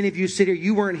 So many of you sit here,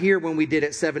 you weren't here when we did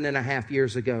it 7.5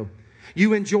 years ago.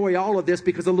 You enjoy all of this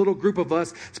because a little group of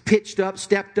us pitched up,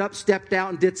 stepped out,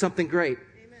 and did something great.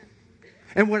 Amen.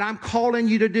 And what I'm calling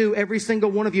you to do, every single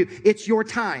one of you, it's your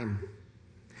time.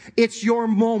 It's your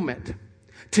moment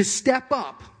to step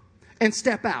up and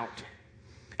step out.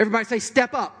 Everybody say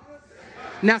step up.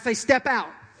 Now say step out.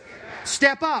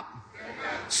 Step up.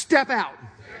 Step out.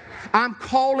 I'm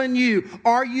calling you.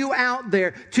 Are you out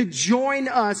there to join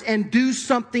us and do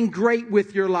something great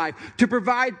with your life? To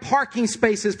provide parking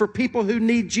spaces for people who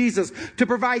need Jesus. To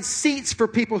provide seats for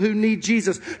people who need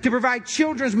Jesus. To provide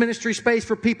children's ministry space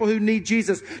for people who need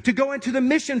Jesus. To go into the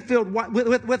mission field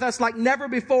with us like never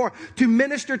before. To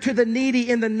minister to the needy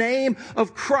in the name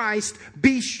of Christ.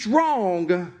 Be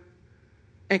strong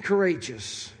and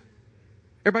courageous.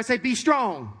 Everybody say be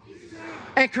strong,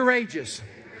 and courageous.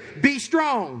 Be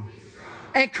strong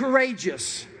and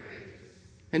courageous.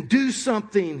 And do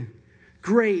something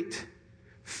great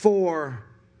for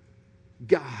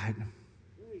God.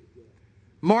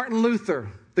 Martin Luther,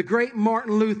 the great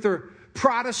Martin Luther,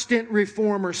 Protestant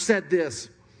reformer, said this: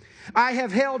 I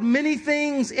have held many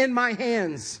things in my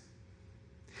hands,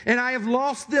 and I have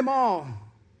lost them all.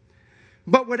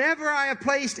 But whatever I have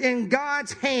placed in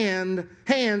God's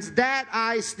hands, that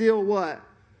I still what?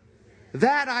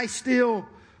 That I still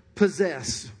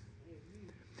possess.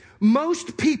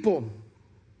 Most people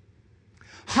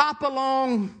hop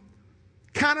along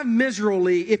kind of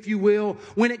miserably, if you will,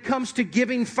 when it comes to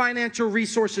giving financial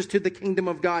resources to the kingdom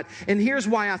of God. And here's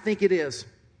why I think it is.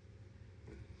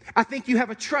 I think you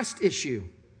have a trust issue.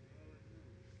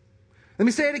 Let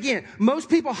me say it again. Most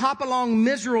people hop along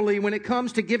miserably when it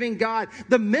comes to giving God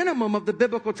the minimum of the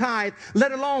biblical tithe,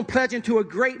 let alone pledge into a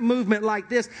great movement like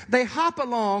this. They hop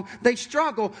along, they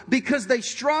struggle because they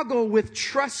struggle with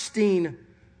trusting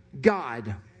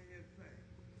God.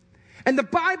 And the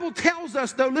Bible tells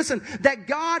us, though, listen, that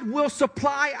God will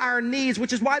supply our needs,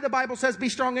 which is why the Bible says be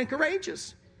strong and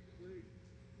courageous.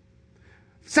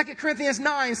 2 Corinthians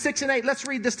 9, 6 and 8. Let's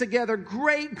read this together.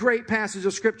 Great, great passage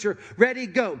of Scripture. Ready,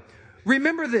 go.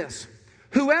 Remember this: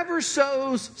 whoever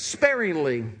sows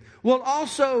sparingly will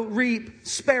also reap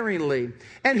sparingly.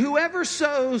 And whoever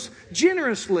sows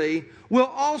generously will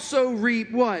also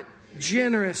reap what?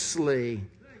 Generously.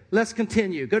 Let's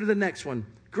continue. Go to the next one.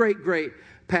 Great, great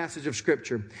passage of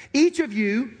Scripture. Each of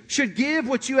you should give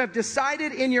what you have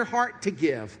decided in your heart to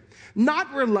give,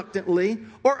 not reluctantly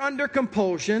or under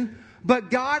compulsion,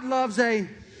 but God loves a...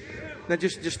 Now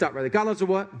just stop right there. God loves a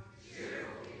what?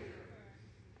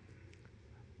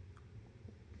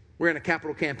 We're in a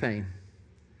capital campaign.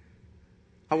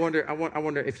 I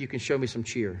wonder if you can show me some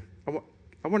cheer.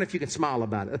 I wonder if you can smile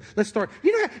about it. Let's start.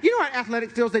 You know how athletic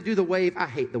fields, they do the wave? I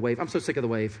hate the wave. I'm so sick of the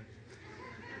wave.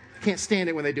 Can't stand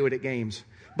it when they do it at games.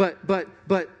 But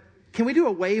can we do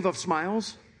a wave of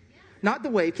smiles? Not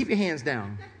the wave. Keep your hands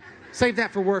down. Save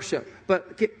that for worship.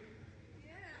 But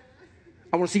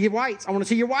I want to see your whites. I want to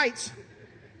see your whites.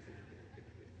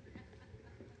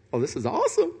 Oh, this is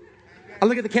awesome. I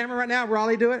look at the camera right now.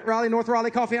 Raleigh, do it. Raleigh, North Raleigh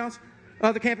Coffee House.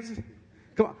 Other campuses.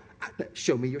 Come on.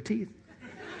 Show me your teeth.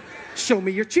 Show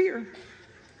me your cheer.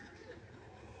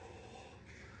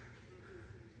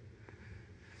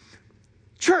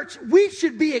 Church, we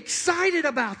should be excited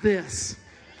about this.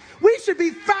 We should be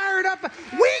fired up.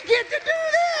 We get to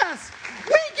do this.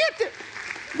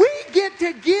 We get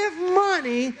to give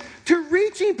money to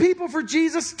reaching people for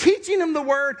Jesus, teaching them the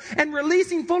Word, and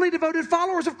releasing fully devoted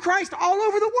followers of Christ all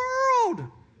over the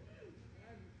world.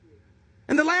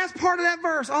 And the last part of that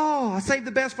verse, I saved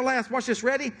the best for last. Watch this.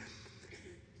 Ready?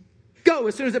 Go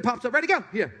as soon as it pops up. Ready? Go.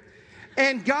 Yeah.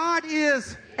 And God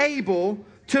is able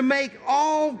to make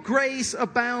all grace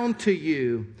abound to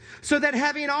you, so that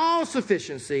having all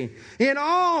sufficiency in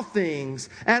all things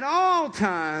at all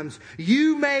times,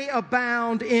 you may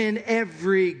abound in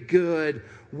every good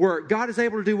work. God is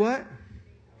able to do what?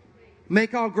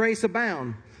 Make all grace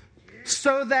abound.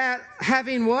 So that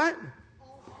having what?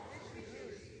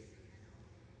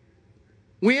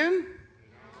 When?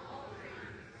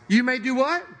 You may do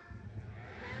what?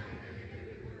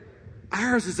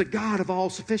 Ours is a God of all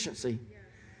sufficiency.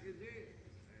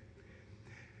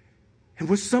 And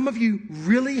what some of you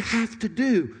really have to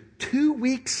do, 2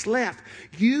 weeks left,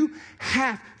 you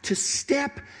have to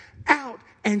step out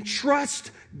and trust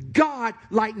God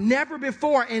like never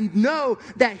before and know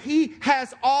that He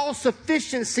has all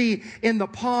sufficiency in the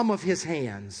palm of His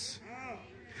hands.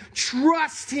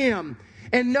 Trust Him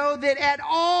and know that at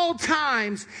all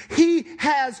times He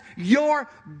has your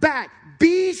back.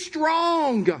 Be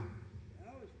strong.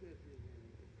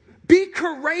 Be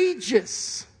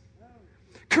courageous.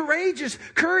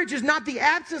 Courage is not the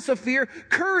absence of fear.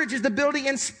 Courage is the ability,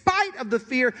 in spite of the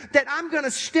fear, that I'm going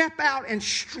to step out and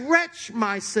stretch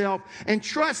myself and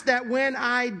trust that when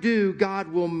I do, God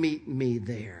will meet me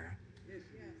there.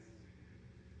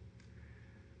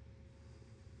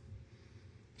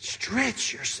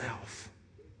 Stretch yourself.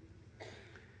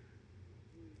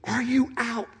 Are you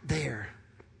out there?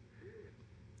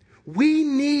 We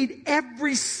need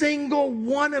every single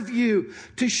one of you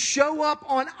to show up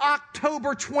on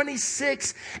October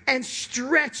 26th and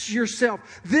stretch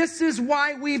yourself. This is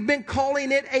why we've been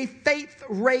calling it a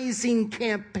faith-raising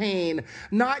campaign,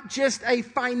 not just a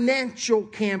financial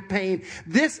campaign.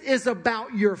 This is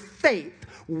about your faith.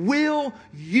 Will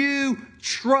you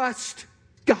trust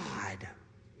God?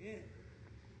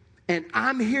 And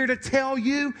I'm here to tell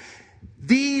you,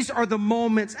 these are the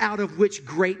moments out of which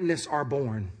greatness are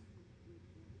born.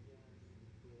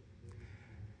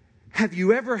 Have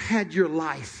you ever had your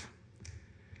life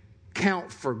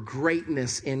count for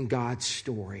greatness in God's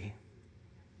story?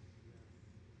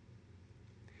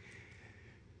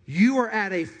 You are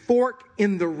at a fork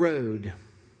in the road.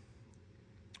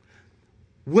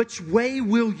 Which way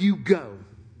will you go?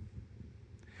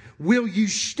 Will you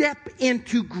step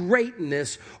into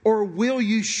greatness, or will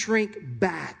you shrink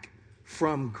back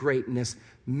from greatness?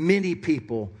 Many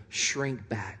people shrink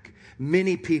back.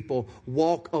 Many people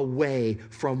walk away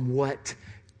from what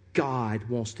God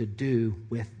wants to do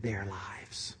with their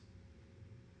lives.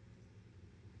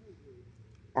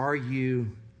 Are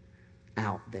you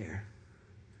out there?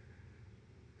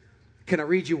 Can I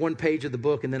read you one page of the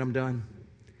book and then I'm done?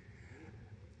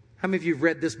 How many of you have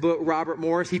read this book, Robert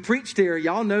Morris? He preached here.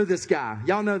 Y'all know this guy.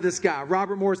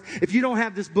 Robert Morris. If you don't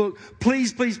have this book,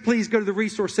 please go to the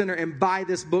Resource Center and buy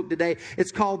this book today.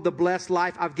 It's called The Blessed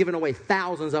Life. I've given away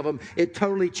thousands of them. It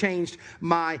totally changed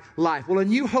my life. Well, a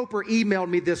New Hoper emailed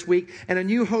me this week, and a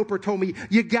New Hoper told me,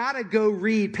 you got to go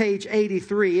read page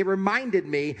 83. It reminded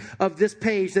me of this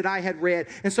page that I had read.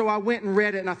 And so I went and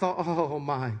read it, and I thought, oh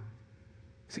my,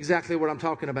 it's exactly what I'm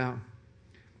talking about.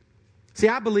 See,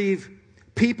 I believe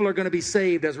people are going to be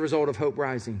saved as a result of Hope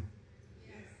Rising.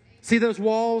 See those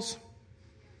walls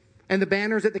and the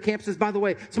banners at the campuses? By the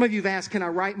way, some of you have asked, can I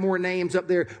write more names up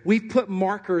there? We've put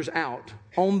markers out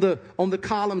on the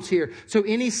columns here. So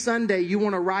any Sunday you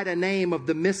want to write a name of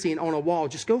the missing on a wall,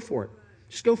 just go for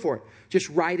it. Just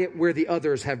write it where the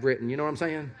others have written. You know what I'm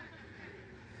saying?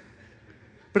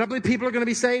 But I believe people are going to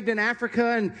be saved in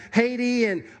Africa and Haiti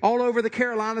and all over the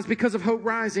Carolinas because of Hope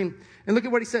Rising. And look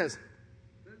at what he says.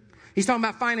 He's talking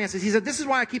about finances. He said, this is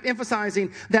why I keep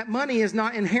emphasizing that money is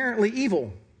not inherently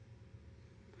evil.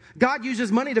 God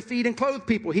uses money to feed and clothe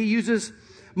people. He uses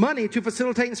money to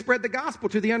facilitate and spread the gospel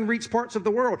to the unreached parts of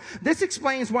the world. This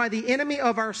explains why the enemy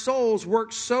of our souls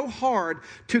works so hard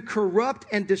to corrupt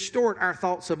and distort our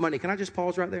thoughts of money. Can I just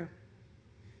pause right there?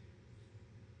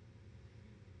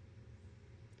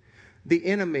 The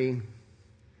enemy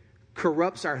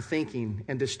corrupts our thinking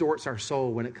and distorts our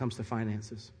soul when it comes to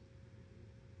finances.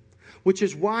 Which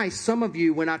is why some of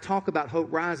you, when I talk about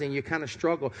Hope Rising, you kind of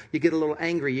struggle. You get a little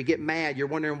angry. You get mad. You're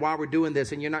wondering why we're doing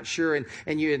this, and you're not sure. And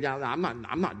I'm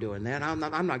not doing that. I'm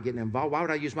not getting involved. Why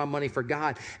would I use my money for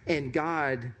God? And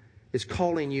God is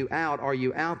calling you out. Are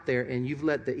you out there? And you've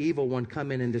let the evil one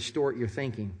come in and distort your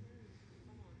thinking.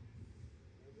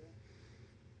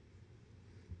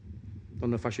 don't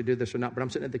know if I should do this or not, but I'm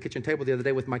sitting at the kitchen table the other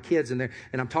day with my kids, and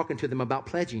I'm talking to them about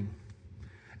pledging.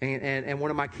 And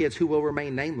one of my kids, who will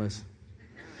remain nameless,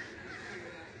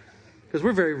 because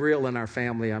we're very real in our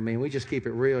family. I mean, we just keep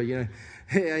it real. You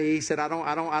know, he said, I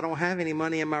don't have any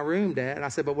money in my room, Dad. I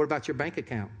said, but what about your bank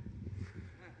account?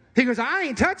 He goes, I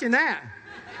ain't touching that.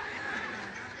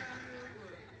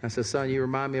 I said, son, you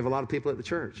remind me of a lot of people at the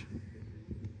church.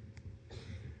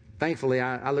 Thankfully,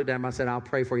 I looked at him, I said, I'll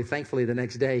pray for you. Thankfully, the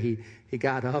next day, he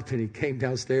got up and he came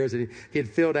downstairs and he had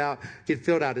filled out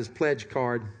his pledge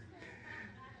card.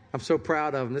 I'm so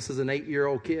proud of him. This is an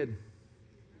 8-year-old kid.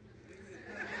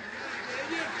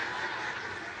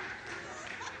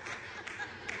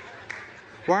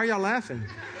 Why are y'all laughing?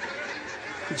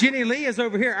 Jenny Lee is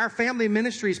over here, our family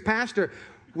ministries pastor.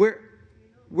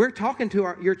 We're talking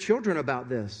to your children about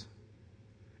this.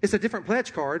 It's a different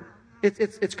pledge card.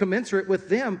 It's commensurate with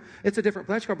them. It's a different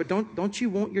pledge card. But don't you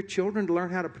want your children to learn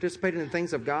how to participate in the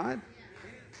things of God?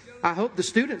 I hope the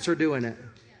students are doing it.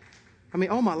 I mean,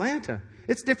 oh my Lanta.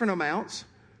 It's different amounts.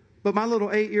 But my little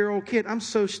 8-year-old kid, I'm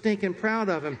so stinking proud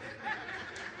of him.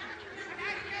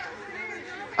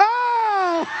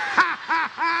 Oh!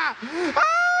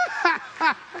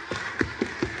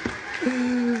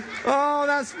 Oh,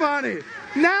 that's funny.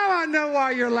 Now I know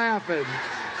why you're laughing.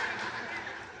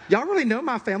 Y'all really know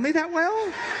my family that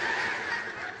well?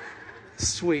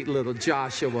 Sweet little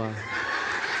Joshua.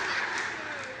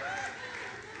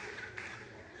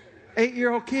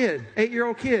 8-year-old kid.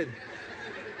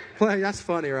 That's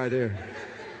funny right there.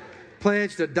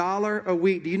 Pledged $1 a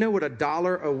week. Do you know what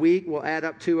 $1 a week will add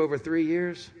up to over 3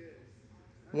 years?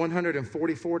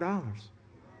 $144.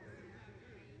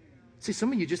 See,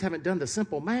 some of you just haven't done the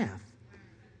simple math.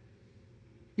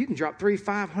 You can drop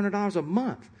 $300-$500 a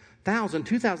month, $1,000,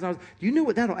 $2,000. Do you know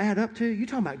what that'll add up to? You're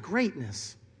talking about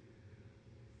greatness.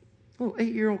 Little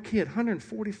 8-year-old kid,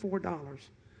 $144.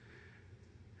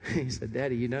 He said,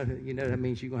 Daddy, you know that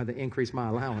means you're going to have to increase my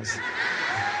allowance.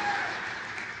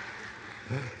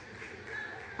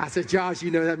 I said, Josh,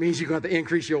 you know that means you're going to have to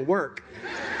increase your work.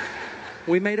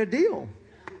 We made a deal.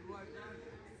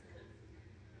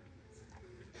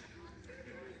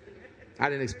 I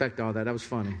didn't expect all that. That was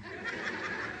funny.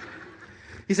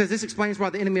 He says, this explains why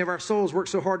the enemy of our souls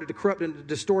works so hard to corrupt and to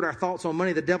distort our thoughts on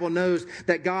money. The devil knows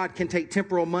that God can take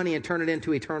temporal money and turn it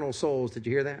into eternal souls. Did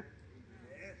you hear that?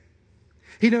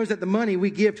 He knows that the money we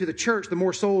give to the church, the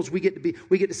more souls we get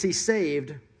to see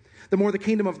saved, the more the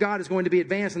kingdom of God is going to be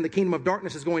advanced and the kingdom of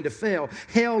darkness is going to fail.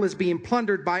 Hell is being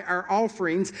plundered by our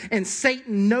offerings, and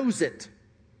Satan knows it.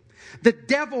 The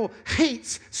devil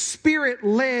hates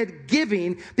spirit-led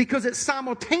giving because it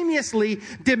simultaneously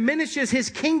diminishes his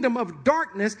kingdom of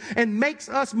darkness and makes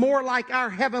us more like our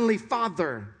Heavenly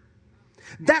Father.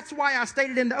 That's why I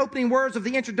stated in the opening words of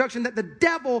the introduction that the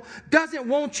devil doesn't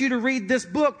want you to read this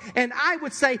book. And I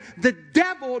would say the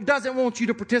devil doesn't want you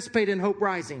to participate in Hope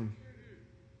Rising.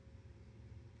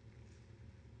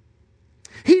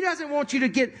 He doesn't want you to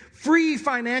get free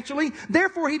financially.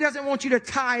 Therefore, he doesn't want you to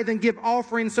tithe and give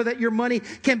offerings so that your money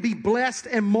can be blessed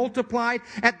and multiplied.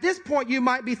 At this point, you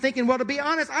might be thinking, well, to be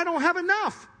honest, I don't have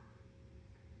enough.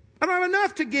 I don't have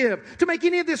enough to give to make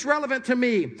any of this relevant to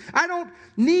me. I don't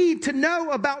need to know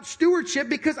about stewardship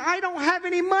because I don't have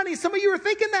any money. Some of you are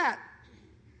thinking that.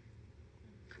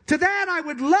 To that, I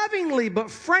would lovingly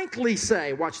but frankly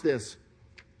say, watch this,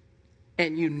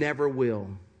 and you never will.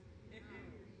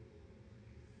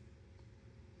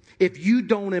 If you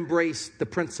don't embrace the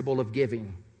principle of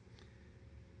giving.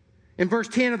 In verse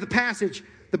 10 of the passage,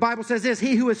 the Bible says this,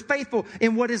 he who is faithful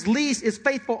in what is least is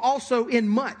faithful also in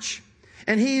much.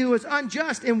 And he who is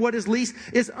unjust in what is least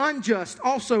is unjust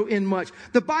also in much.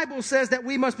 The Bible says that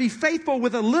we must be faithful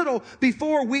with a little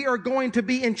before we are going to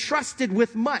be entrusted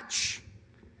with much.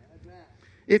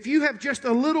 If you have just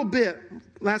a little bit,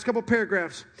 last couple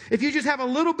paragraphs, if you just have a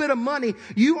little bit of money,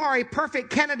 you are a perfect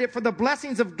candidate for the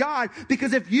blessings of God,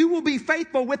 because if you will be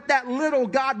faithful with that little,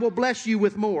 God will bless you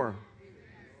with more.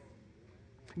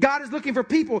 God is looking for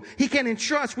people he can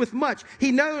entrust with much.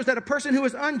 He knows that a person who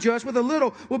is unjust with a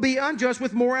little will be unjust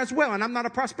with more as well. And I'm not a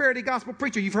prosperity gospel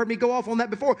preacher. You've heard me go off on that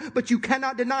before, but you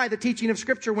cannot deny the teaching of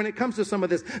Scripture when it comes to some of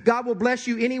this. God will bless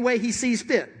you any way he sees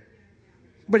fit,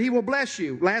 but he will bless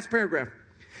you. Last paragraph.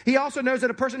 He also knows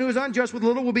that a person who is unjust with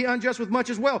little will be unjust with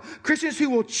much as well. Christians who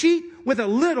will cheat with a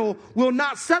little will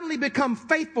not suddenly become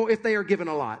faithful if they are given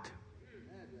a lot.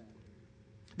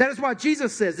 That is why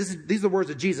Jesus says, these are the words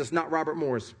of Jesus, not Robert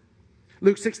Morris.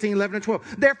 Luke 16, 11 and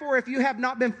 12. Therefore, if you have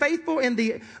not been faithful in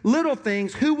the little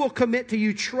things, who will commit to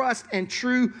you trust and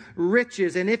true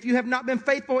riches? And if you have not been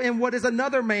faithful in what is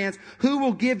another man's, who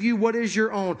will give you what is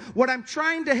your own? What I'm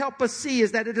trying to help us see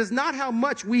is that it is not how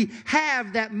much we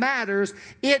have that matters.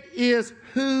 It is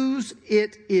whose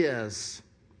it is.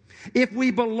 If we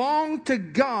belong to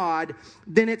God,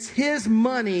 then it's His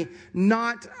money,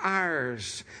 not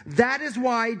ours. That is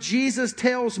why Jesus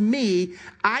tells me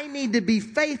I need to be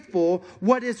faithful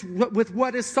with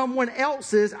what is someone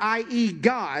else's, i.e.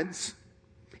 God's.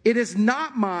 It is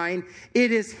not mine,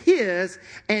 it is His,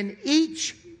 and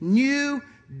each new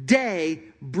day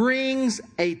brings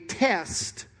a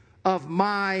test of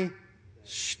my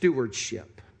stewardship.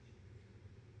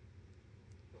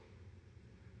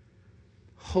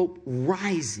 Hope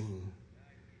Rising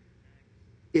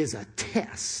is a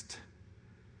test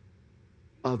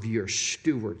of your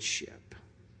stewardship.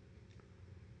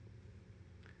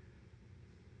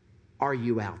 Are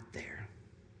you out there?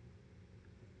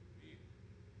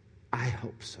 I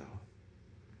hope so.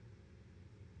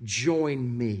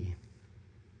 Join me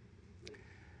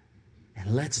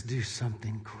and let's do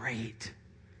something great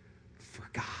for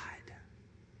God.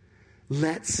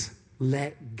 Let's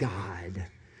let God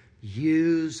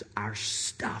use our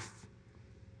stuff,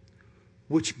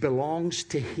 which belongs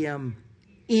to Him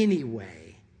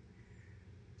anyway,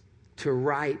 to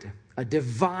write a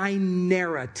divine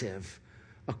narrative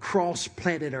across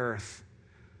planet Earth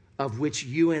of which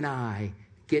you and I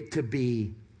get to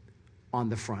be on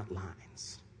the front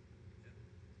lines.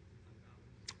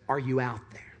 Are you out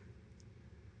there?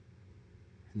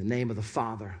 In the name of the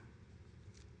Father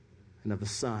and of the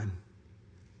Son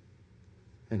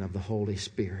and of the Holy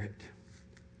Spirit.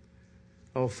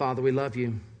 Oh, Father, we love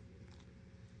you.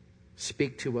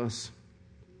 Speak to us.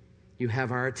 You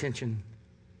have our attention.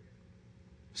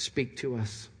 Speak to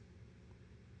us.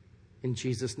 In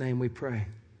Jesus' name we pray.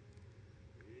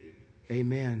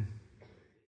 Amen.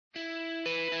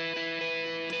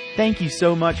 Thank you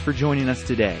so much for joining us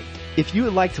today. If you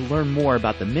would like to learn more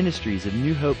about the ministries of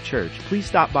New Hope Church, please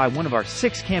stop by one of our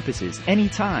 6 campuses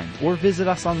anytime or visit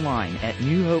us online at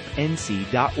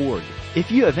newhopenc.org. If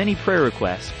you have any prayer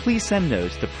requests, please send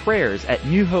those to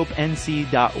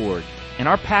prayers@newhopenc.org, and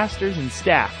our pastors and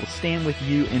staff will stand with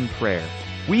you in prayer.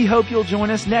 We hope you'll join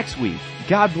us next week.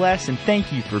 God bless, and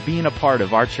thank you for being a part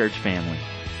of our church family.